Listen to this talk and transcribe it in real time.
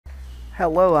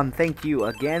Hello and thank you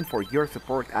again for your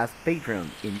support as Patreon.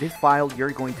 In this file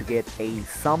you're going to get a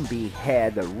zombie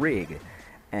head rig,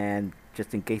 and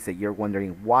just in case that you're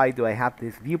wondering why do I have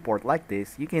this viewport like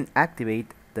this, you can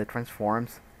activate the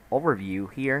transforms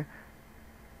overview here,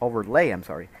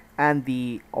 and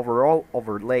the overall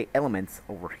overlay elements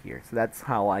over here. So that's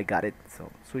how I got it.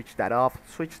 So switch that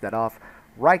off,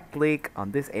 right click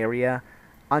on this area,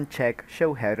 uncheck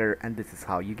show header, and this is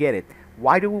how you get it.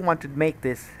 Why do we want to make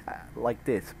this like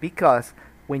this? Because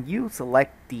when you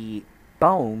select the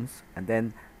bones and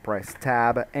then press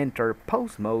tab, enter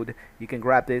pose mode, you can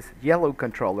grab this yellow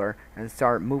controller and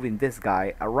start moving this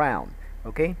guy around.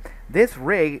 Okay, this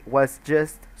rig was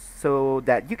just so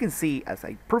that you can see as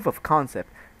a proof of concept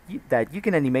that you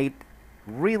can animate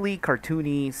really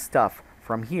cartoony stuff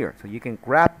from here. So you can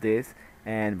grab this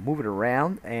and move it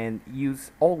around and use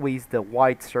always the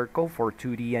white circle for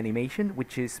 2D animation,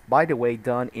 which is by the way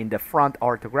done in the front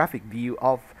orthographic view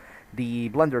of the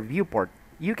Blender viewport.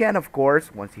 You can of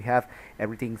course, once you have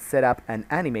everything set up and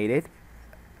animated,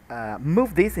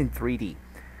 move this in 3D.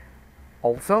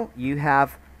 Also you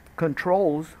have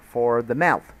controls for the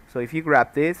mouth. So if you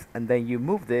grab this and then you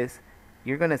move this,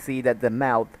 you're gonna see that the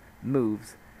mouth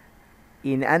moves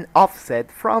in an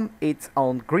offset from its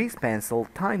own grease pencil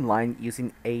timeline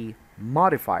using a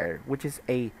modifier, which is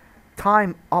a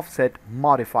time offset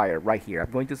modifier right here.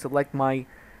 I'm going to select my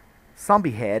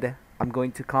zombie head. I'm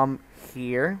going to come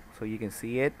here so you can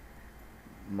see it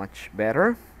much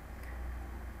better.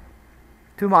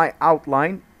 To my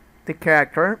outline, the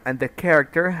character, and the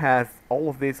character has all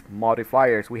of these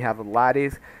modifiers. We have a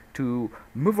lattice to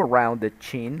move around the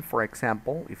chin, for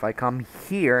example. If I come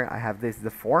here, I have this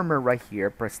deformer right here,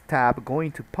 press tab,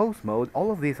 going to pose mode,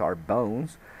 all of these are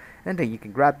bones, and then you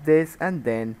can grab this and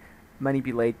then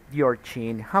manipulate your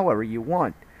chin however you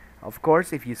want. Of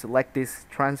course, if you select this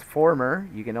transformer,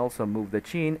 you can also move the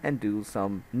chin and do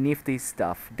some nifty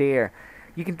stuff there.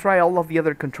 You can try all of the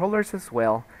other controllers as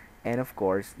well, and of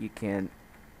course you can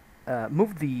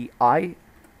move the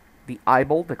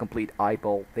eyeball, the complete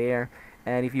eyeball there.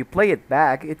 And if you play it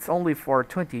back, it's only for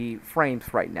 20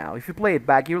 frames right now. If you play it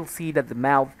back, you'll see that the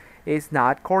mouth is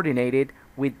not coordinated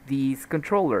with these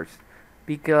controllers,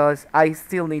 because I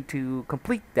still need to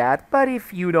complete that. But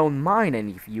if you don't mind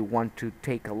and if you want to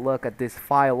take a look at this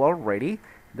file already,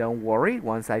 don't worry.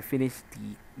 Once I finish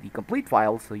the complete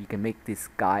file so you can make this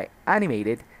guy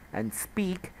animated and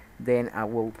speak, then I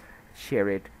will share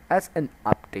it as an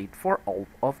update for all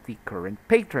of the current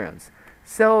patrons.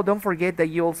 So don't forget that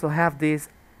you also have these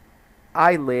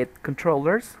eyelid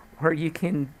controllers where you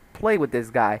can play with this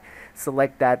guy.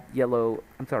 Select that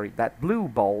that blue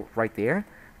ball right there,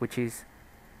 which is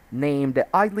named the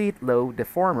eyelid low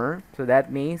deformer. So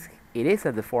that means it is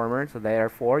a deformer, so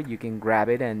therefore you can grab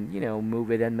it and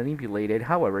move it and manipulate it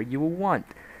however you want.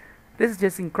 This is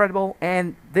just incredible,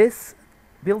 and this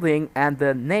building and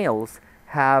the nails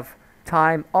have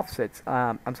time offsets.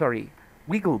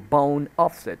 Wiggle bone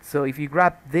offset. So if you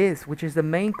grab this, which is the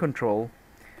main control,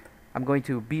 I'm going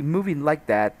to be moving like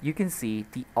that, you can see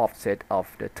the offset of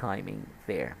the timing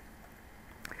there.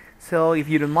 So if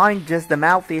you don't mind just the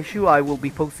mouth issue, I will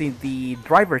be posting the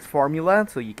driver's formula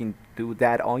so you can do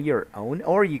that on your own,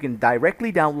 or you can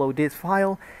directly download this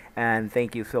file. And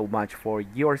thank you so much for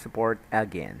your support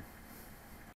again.